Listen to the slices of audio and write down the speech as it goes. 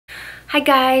Hi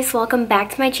guys, welcome back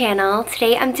to my channel.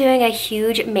 Today I'm doing a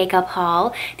huge makeup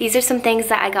haul. These are some things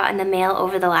that I got in the mail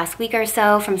over the last week or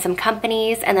so from some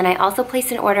companies, and then I also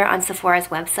placed an order on Sephora's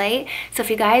website. So if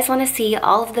you guys want to see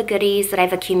all of the goodies that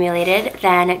I've accumulated,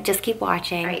 then just keep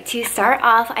watching. Alright, to start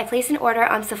off, I placed an order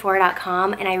on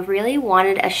Sephora.com and I really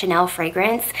wanted a Chanel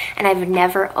fragrance and I've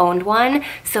never owned one.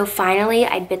 So finally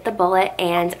I bit the bullet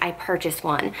and I purchased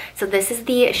one. So this is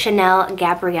the Chanel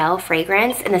Gabrielle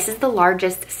fragrance, and this is the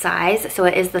largest size. So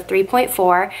it is the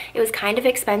 3.4. It was kind of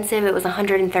expensive. It was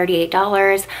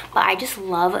 $138, but I just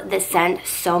love this scent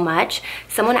so much.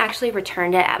 Someone actually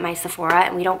returned it at my Sephora,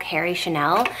 and we don't carry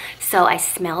Chanel. So I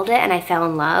smelled it and I fell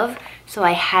in love. So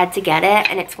I had to get it,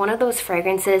 and it's one of those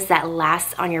fragrances that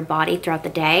lasts on your body throughout the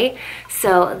day.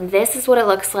 So this is what it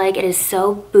looks like. It is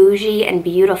so bougie and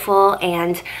beautiful,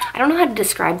 and I don't know how to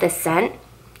describe this scent.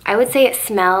 I would say it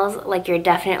smells like you're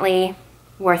definitely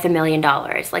worth $1 million.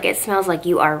 Like, it smells like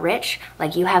you are rich,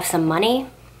 like you have some money,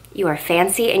 you are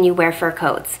fancy, and you wear fur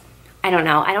coats. I don't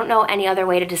know any other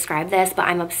way to describe this, but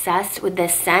I'm obsessed with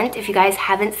this scent. If you guys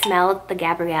haven't smelled the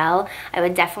Gabrielle, I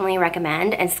would definitely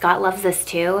recommend, and Scott loves this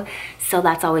too, so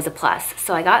that's always a plus.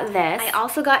 So I got this. I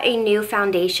also got a new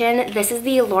foundation. This is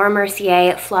the Laura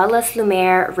Mercier Flawless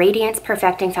Lumiere Radiance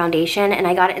Perfecting Foundation, and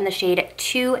I got it in the shade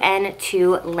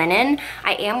 2N2 Linen.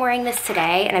 I am wearing this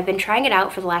today, and I've been trying it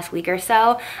out for the last week or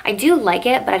so. I do like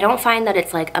it, but I don't find that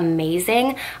it's like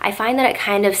amazing. I find that it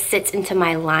kind of sits into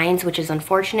my lines, which is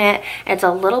unfortunate. It's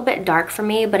a little bit dark for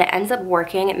me, but it ends up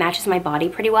working. It matches my body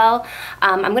pretty well.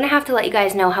 I'm gonna have to let you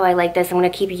guys know how I like this. I'm gonna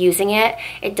keep using it.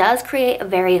 It does create a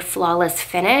very flawless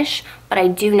finish, but I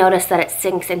do notice that it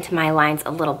sinks into my lines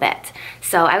a little bit.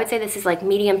 So I would say this is like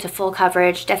medium to full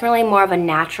coverage, definitely more of a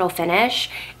natural finish,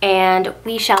 and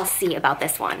we shall see about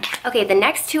this one. Okay, the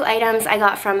next two items I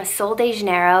got from Sol de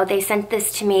Janeiro. They sent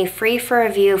this to me free for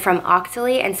review from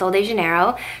Octoly and Sol de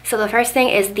Janeiro. So the first thing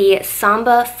is the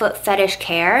Samba Foot Fetish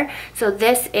Care. So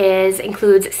this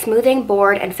includes smoothing,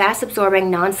 board, and fast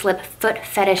absorbing non-slip foot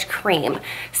fetish cream.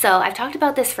 So I've talked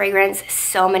about this fragrance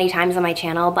so many times on my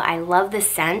channel, but I love the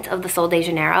scent of the Sol de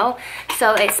Janeiro.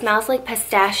 So it smells like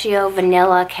pistachio,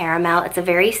 vanilla, caramel. It's a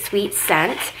very sweet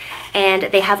scent, and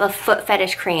they have a foot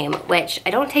fetish cream, which I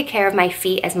don't take care of my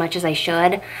feet as much as I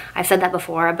should. I've said that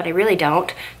before, but I really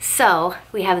don't. So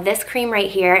we have this cream right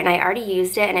here, and I already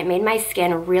used it, and it made my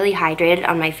skin really hydrated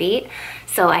on my feet.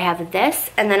 So I have this,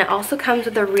 and then it also comes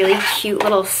with a really cute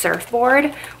little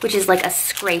surfboard, which is like a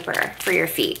scraper for your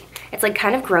feet. It's like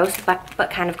kind of gross, but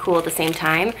kind of cool at the same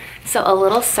time. So a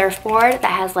little surfboard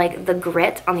that has like the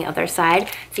grit on the other side.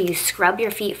 So you scrub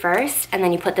your feet first, and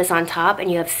then you put this on top, and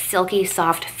you have silky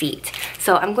soft feet.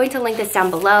 So I'm going to link this down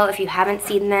below if you haven't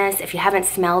seen this, if you haven't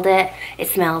smelled it. It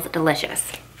smells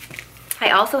delicious. I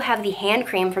also have the hand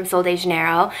cream from Sol de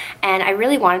Janeiro, and I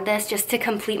really wanted this just to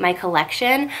complete my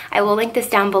collection. I will link this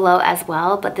down below as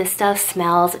well, but this stuff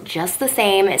smells just the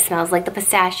same. It smells like the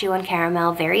pistachio and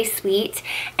caramel, very sweet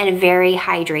and very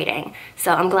hydrating.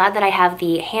 So I'm glad that I have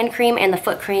the hand cream and the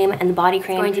foot cream, and the body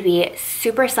cream is going to be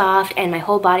super soft, and my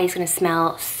whole body is going to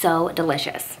smell so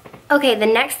delicious. Okay, the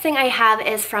next thing I have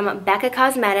is from Becca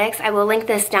Cosmetics. I will link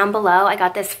this down below. I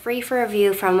got this free for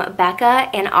review from Becca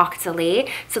and Octoly.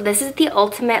 So this is the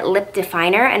Ultimate Lip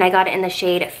Definer, and I got it in the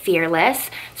shade Fearless.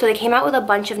 So they came out with a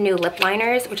bunch of new lip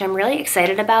liners, which I'm really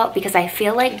excited about because I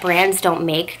feel like brands don't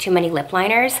make too many lip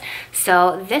liners.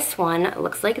 So this one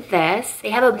looks like this. They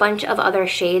have a bunch of other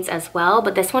shades as well,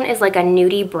 but this one is like a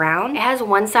nudie brown. It has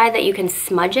one side that you can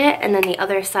smudge it, and then the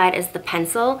other side is the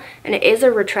pencil, and it is a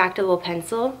retractable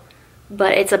pencil.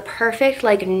 But it's a perfect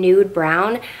like nude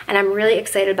brown, and I'm really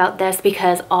excited about this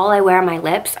because all I wear on my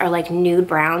lips are like nude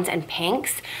browns and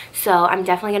pinks. So I'm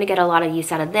definitely gonna get a lot of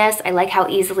use out of this. I like how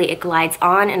easily it glides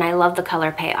on, and I love the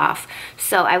color payoff.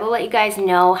 So I will let you guys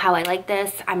know how I like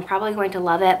this. I'm probably going to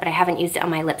love it, but I haven't used it on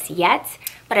my lips yet.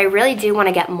 But I really do want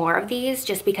to get more of these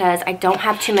just because I don't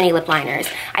have too many lip liners.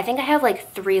 I think I have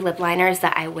like 3 lip liners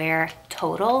that I wear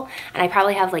total, and I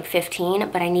probably have like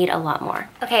 15, but I need a lot more.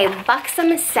 Okay,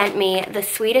 Buxom sent me the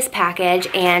sweetest package,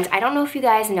 and I don't know if you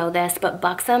guys know this, but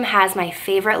Buxom has my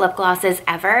favorite lip glosses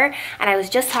ever, and I was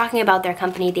just talking about their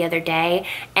company the other day,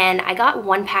 and I got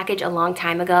one package a long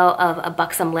time ago of a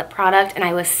Buxom lip product, and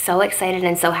I was so excited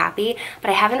and so happy, but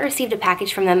I haven't received a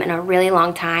package from them in a really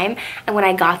long time, and when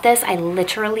I got this, I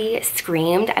literally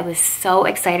screamed. I was so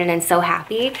excited and so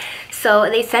happy. So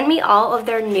they sent me all of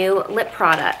their new lip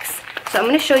products. So I'm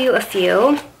going to show you a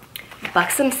few.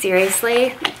 Buxom,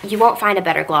 seriously, you won't find a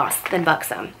better gloss than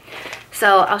Buxom.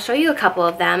 So I'll show you a couple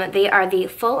of them. They are the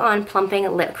full-on plumping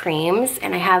lip creams,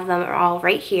 and I have them all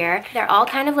right here. They're all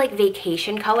kind of like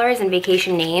vacation colors and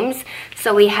vacation names.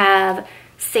 So we have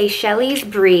Seychelles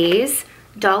Breeze,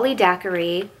 Dolly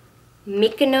Daiquiri,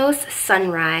 Mykonos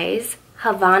Sunrise,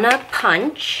 Havana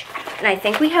Punch, and I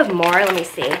think we have more. Let me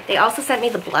see. They also sent me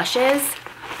the blushes,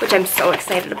 which I'm so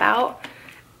excited about.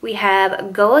 We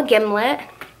have Goa Gimlet,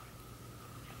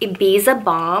 Ibiza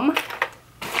Balm,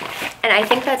 and I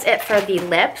think that's it for the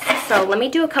lips. So let me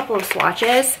do a couple of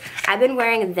swatches. I've been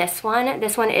wearing this one.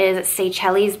 This one is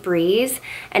Seychelles Breeze,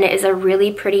 and it is a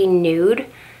really pretty nude,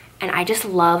 and I just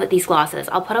love these glosses.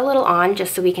 I'll put a little on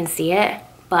just so we can see it,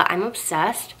 but I'm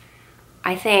obsessed.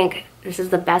 I think this is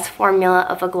the best formula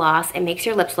of a gloss. It makes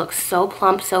your lips look so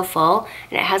plump, so full,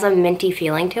 and it has a minty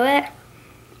feeling to it.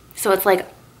 So it's like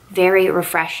very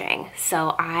refreshing.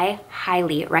 So I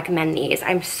highly recommend these.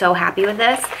 I'm so happy with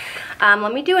this.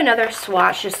 Let me do another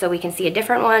swatch just so we can see a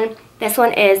different one. This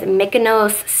one is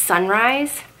Mykonos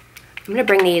Sunrise. I'm gonna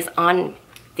bring these on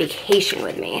vacation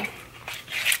with me.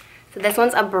 So this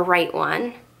one's a bright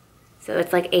one. So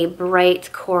it's like a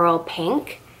bright coral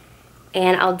pink.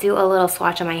 And I'll do a little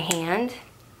swatch on my hand.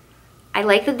 I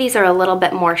like that these are a little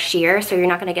bit more sheer, so you're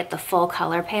not gonna get the full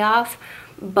color payoff,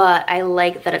 but I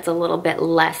like that it's a little bit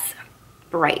less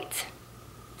bright.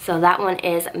 So that one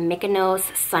is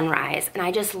Mykonos Sunrise, and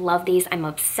I just love these. I'm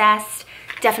obsessed.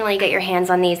 Definitely get your hands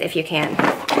on these if you can.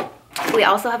 We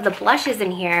also have the blushes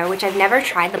in here, which I've never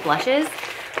tried the blushes,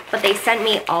 but they sent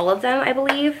me all of them, I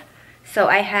believe. So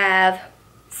I have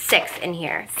 6 in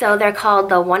here. So they're called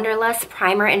the Wanderlust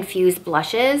Primer Infused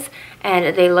Blushes,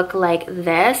 and they look like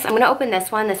this. I'm gonna open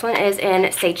this one. This one is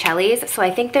in Seychelles, so I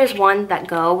think there's one that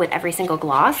go with every single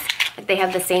gloss. Like they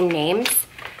have the same names.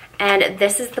 And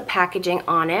this is the packaging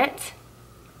on it.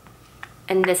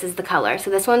 And this is the color. So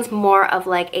this one's more of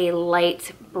like a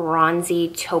light bronzy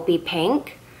taupey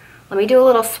pink. Let me do a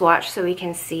little swatch so we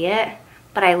can see it.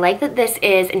 But I like that this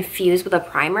is infused with a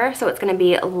primer, so it's gonna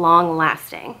be long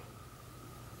lasting.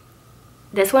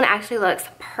 This one actually looks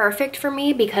perfect for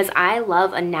me because I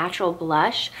love a natural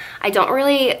blush. I don't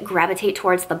really gravitate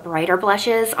towards the brighter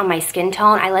blushes on my skin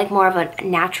tone. I like more of a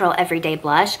natural everyday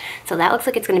blush. So that looks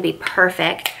like it's gonna be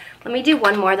perfect. Let me do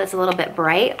one more that's a little bit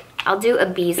bright. I'll do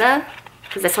Ibiza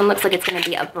because this one looks like it's gonna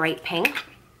be a bright pink.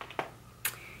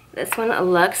 This one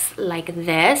looks like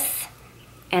this,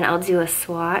 and I'll do a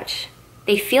swatch.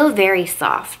 They feel very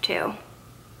soft too.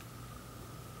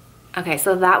 Okay,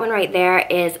 so that one right there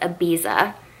is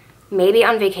Ibiza. Maybe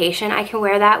on vacation I can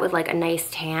wear that with like a nice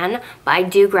tan, but I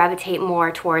do gravitate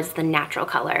more towards the natural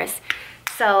colors.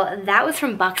 So that was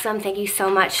from Buxom. Thank you so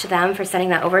much to them for sending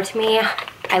that over to me.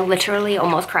 I literally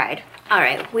almost cried. All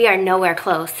right, we are nowhere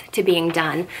close to being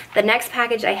done. The next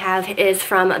package I have is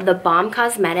from the Balm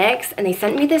Cosmetics, and they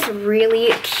sent me this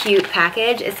really cute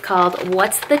package. It's called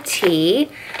What's the Tea?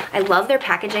 I love their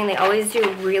packaging. They always do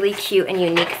really cute and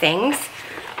unique things.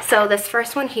 So this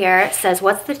first one here says,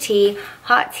 What's the Tea?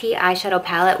 Hot Tea Eyeshadow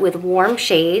Palette with Warm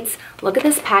Shades. Look at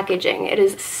this packaging. It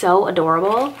is so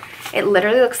adorable. It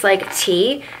literally looks like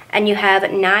tea, and you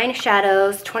have 9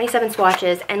 shadows, 27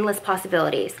 swatches, endless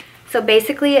possibilities. So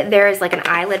basically there is like an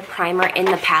eyelid primer in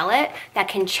the palette that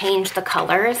can change the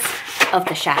colors of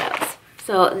the shadows.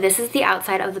 So this is the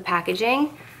outside of the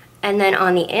packaging, and then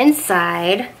on the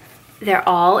inside, they're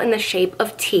all in the shape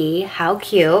of tea. How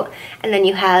cute. And then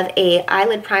you have a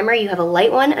eyelid primer. You have a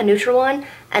light one, a neutral one,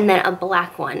 and then a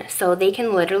black one. So they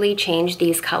can literally change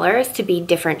these colors to be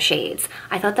different shades.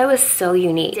 I thought that was so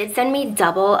unique. They did send me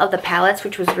double of the palettes,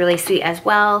 which was really sweet as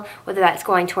well, whether that's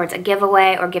going towards a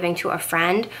giveaway or giving to a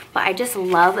friend. But I just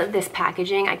love this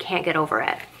packaging. I can't get over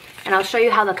it. And I'll show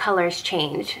you how the colors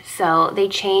change. So they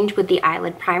change with the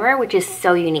eyelid primer, which is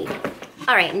so unique.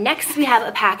 All right, next we have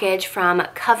a package from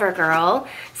Covergirl.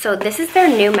 So this is their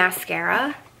new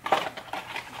mascara.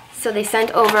 So they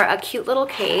sent over a cute little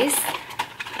case,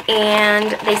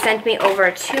 and they sent me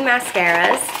over 2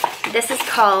 mascaras. This is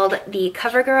called the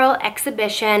Covergirl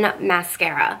Exhibition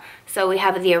Mascara. So we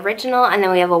have the original, and then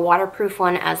we have a waterproof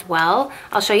one as well.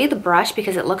 I'll show you the brush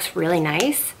because it looks really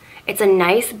nice. It's a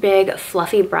nice big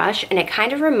fluffy brush, and it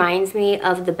kind of reminds me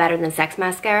of the Better Than Sex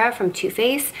mascara from Too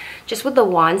Faced, just with the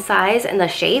wand size and the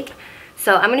shape.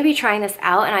 So I'm going to be trying this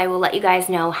out, and I will let you guys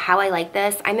know how I like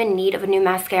this. I'm in need of a new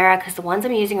mascara because the ones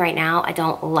I'm using right now I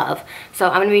don't love. So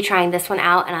I'm going to be trying this one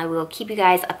out, and I will keep you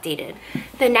guys updated.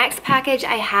 The next package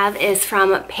I have is from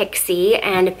Pixi,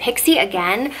 and Pixi,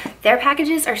 again, their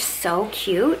packages are so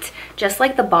cute, just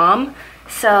like the Balm.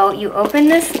 So you open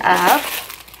this up,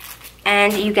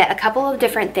 and you get a couple of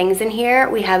different things in here.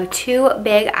 We have 2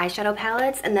 big eyeshadow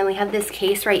palettes, and then we have this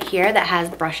case right here that has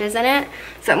brushes in it.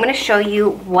 So I'm gonna show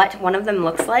you what one of them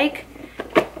looks like.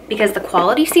 because the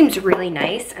quality seems really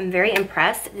nice. I'm very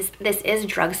impressed. This is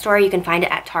drugstore. You can find it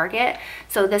at Target.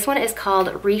 So this one is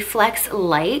called Reflex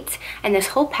Light, and this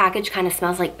whole package kind of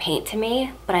smells like paint to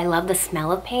me, but I love the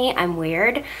smell of paint. I'm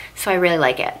weird, so I really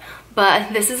like it.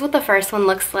 But this is what the first one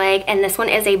looks like, and this one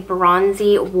is a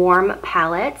bronzy warm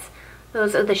palette.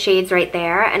 Those are the shades right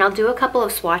there, and I'll do a couple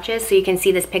of swatches so you can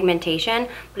see this pigmentation,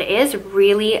 but it is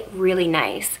really, really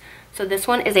nice. So this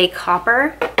one is a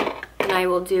copper, and I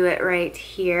will do it right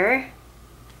here.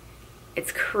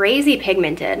 It's crazy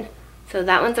pigmented. So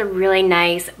that one's a really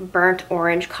nice burnt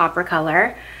orange copper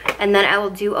color. And then I will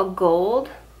do a gold.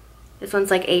 This one's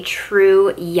like a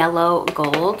true yellow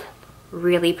gold.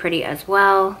 Really pretty as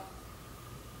well.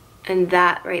 And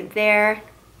that right there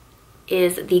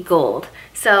is the gold.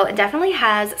 So it definitely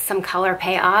has some color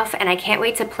payoff, and I can't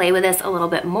wait to play with this a little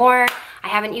bit more. I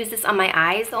haven't used this on my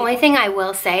eyes. The only thing I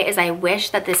will say is I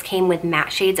wish that this came with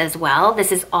matte shades as well.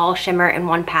 This is all shimmer in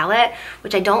one palette,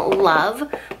 which I don't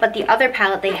love, but the other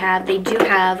palette they have, they do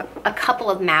have a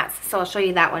couple of mattes, so I'll show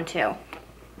you that one too,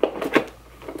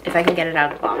 if I can get it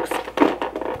out of the box.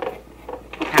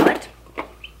 Palette.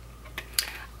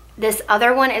 This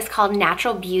other one is called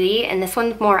Natural Beauty, and this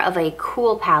one's more of a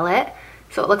cool palette.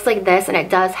 So it looks like this, and it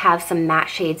does have some matte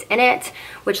shades in it,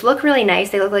 which look really nice.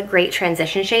 They look like great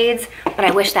transition shades, but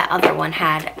I wish that other one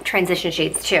had transition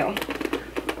shades too.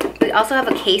 We also have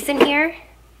a case in here,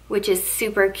 which is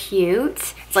super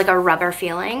cute. It's like a rubber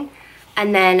feeling.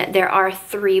 And then there are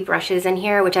 3 brushes in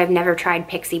here, which I've never tried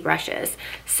Pixi brushes.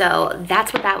 So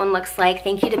that's what that one looks like.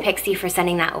 Thank you to Pixi for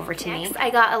sending that over to me. Next, I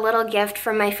got a little gift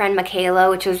from my friend Michaela,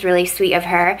 which was really sweet of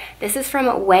her. This is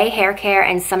from Way Hair Care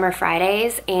and Summer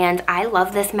Fridays, and I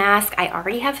love this mask. I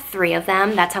already have 3 of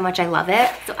them. That's how much I love it.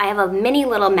 So I have a mini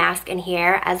little mask in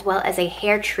here, as well as a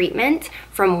hair treatment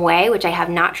from Way, which I have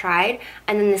not tried,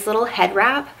 and then this little head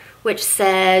wrap, which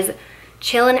says,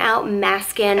 "Chillin' out,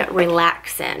 maskin',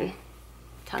 relaxin'."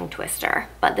 Tongue twister,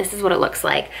 but this is what it looks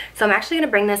like. So I'm actually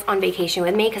gonna bring this on vacation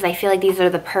with me because I feel like these are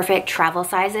the perfect travel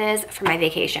sizes for my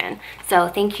vacation. So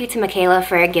thank you to Michaela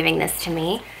for giving this to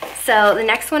me. So the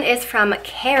next one is from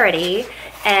Carity,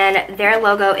 and their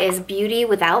logo is Beauty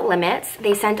Without Limits.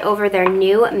 They sent over their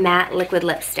new matte liquid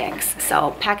lipsticks.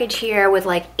 So package here with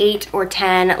like 8 or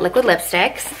 10 liquid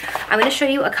lipsticks. I'm gonna show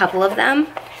you a couple of them.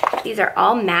 These are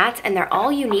all matte and they're all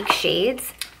unique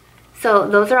shades. So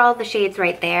those are all the shades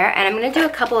right there, and I'm gonna do a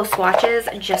couple of swatches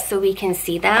just so we can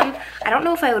see them. I don't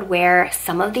know if I would wear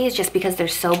some of these just because they're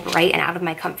so bright and out of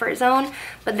my comfort zone,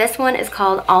 but this one is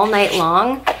called All Night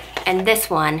Long, and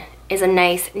this one is a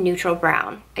nice neutral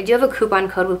brown. I do have a coupon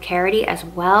code with Carity as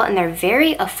well, and they're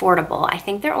very affordable. I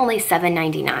think they're only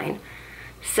 $7.99.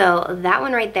 So that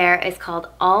one right there is called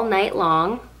All Night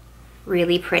Long.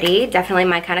 Really pretty, definitely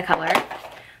my kind of color.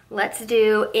 Let's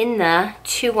do In the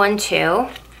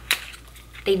 212.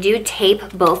 They do tape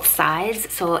both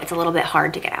sides, so it's a little bit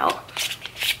hard to get out.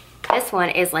 This one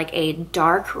is like a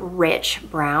dark, rich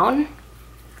brown.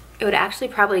 It would actually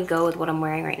probably go with what I'm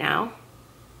wearing right now.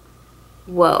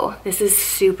 Whoa, this is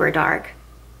super dark.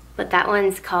 But that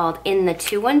one's called In the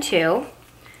 212.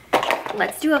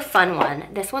 Let's do a fun one.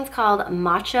 This one's called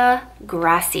Matcha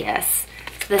Gracias.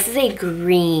 So this is a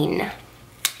green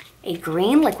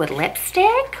liquid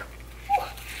lipstick.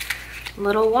 A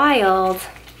little wild.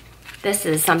 This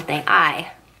is something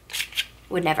I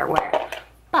would never wear,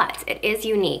 but it is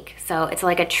unique. So it's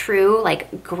like a true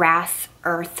like grass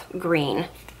earth green.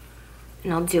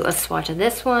 And I'll do a swatch of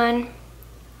this one.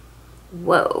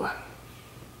 Whoa.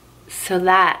 So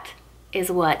that is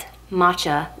what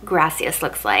Matcha Gracias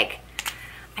looks like.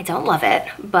 I don't love it,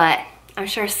 but I'm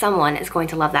sure someone is going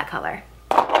to love that color.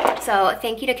 So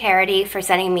thank you to Carity for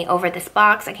sending me over this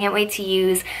box. I can't wait to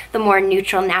use the more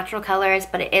neutral, natural colors,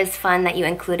 but it is fun that you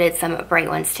included some bright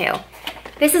ones too.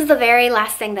 This is the very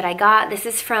last thing that I got. This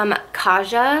is from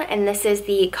Kaja, and this is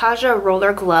the Kaja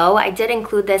Roller Glow. I did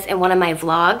include this in one of my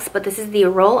vlogs, but this is the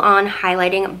Roll-On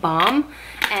Highlighting Balm,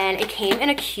 and it came in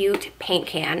a cute paint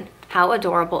can. How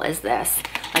adorable is this?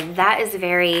 Like, that is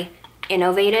very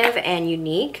innovative and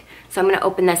unique. So I'm gonna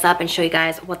open this up and show you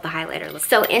guys what the highlighter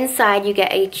looks like. So inside you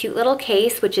get a cute little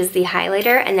case, which is the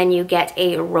highlighter, and then you get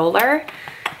a roller.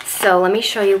 So let me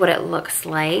show you what it looks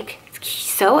like. It's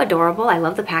so adorable, I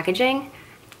love the packaging.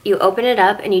 You open it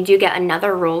up and you do get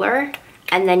another roller,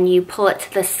 and then you pull it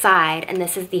to the side, and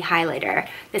this is the highlighter.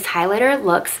 This highlighter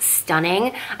looks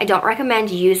stunning. I don't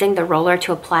recommend using the roller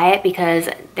to apply it because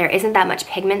there isn't that much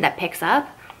pigment that picks up.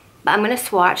 But I'm gonna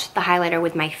swatch the highlighter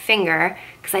with my finger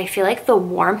because I feel like the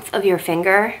warmth of your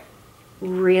finger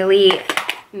really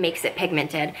makes it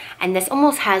pigmented. And this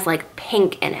almost has like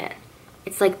pink in it.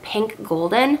 It's like pink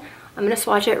golden. I'm gonna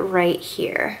swatch it right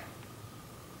here.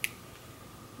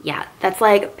 Yeah, that's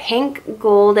like pink,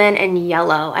 golden, and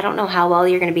yellow. I don't know how well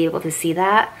you're gonna be able to see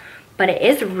that, but it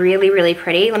is really, really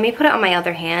pretty. Let me put it on my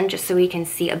other hand just so we can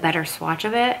see a better swatch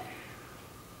of it.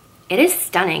 It is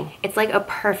stunning. It's like a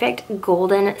perfect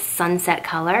golden sunset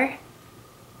color.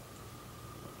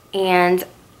 And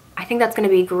I think that's gonna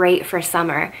be great for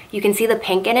summer. You can see the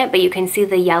pink in it, but you can see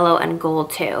the yellow and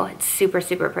gold too. It's super,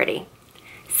 super pretty.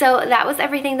 So that was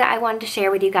everything that I wanted to share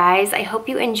with you guys. I hope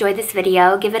you enjoyed this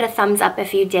video. Give it a thumbs up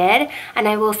if you did, and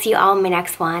I will see you all in my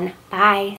next one. Bye.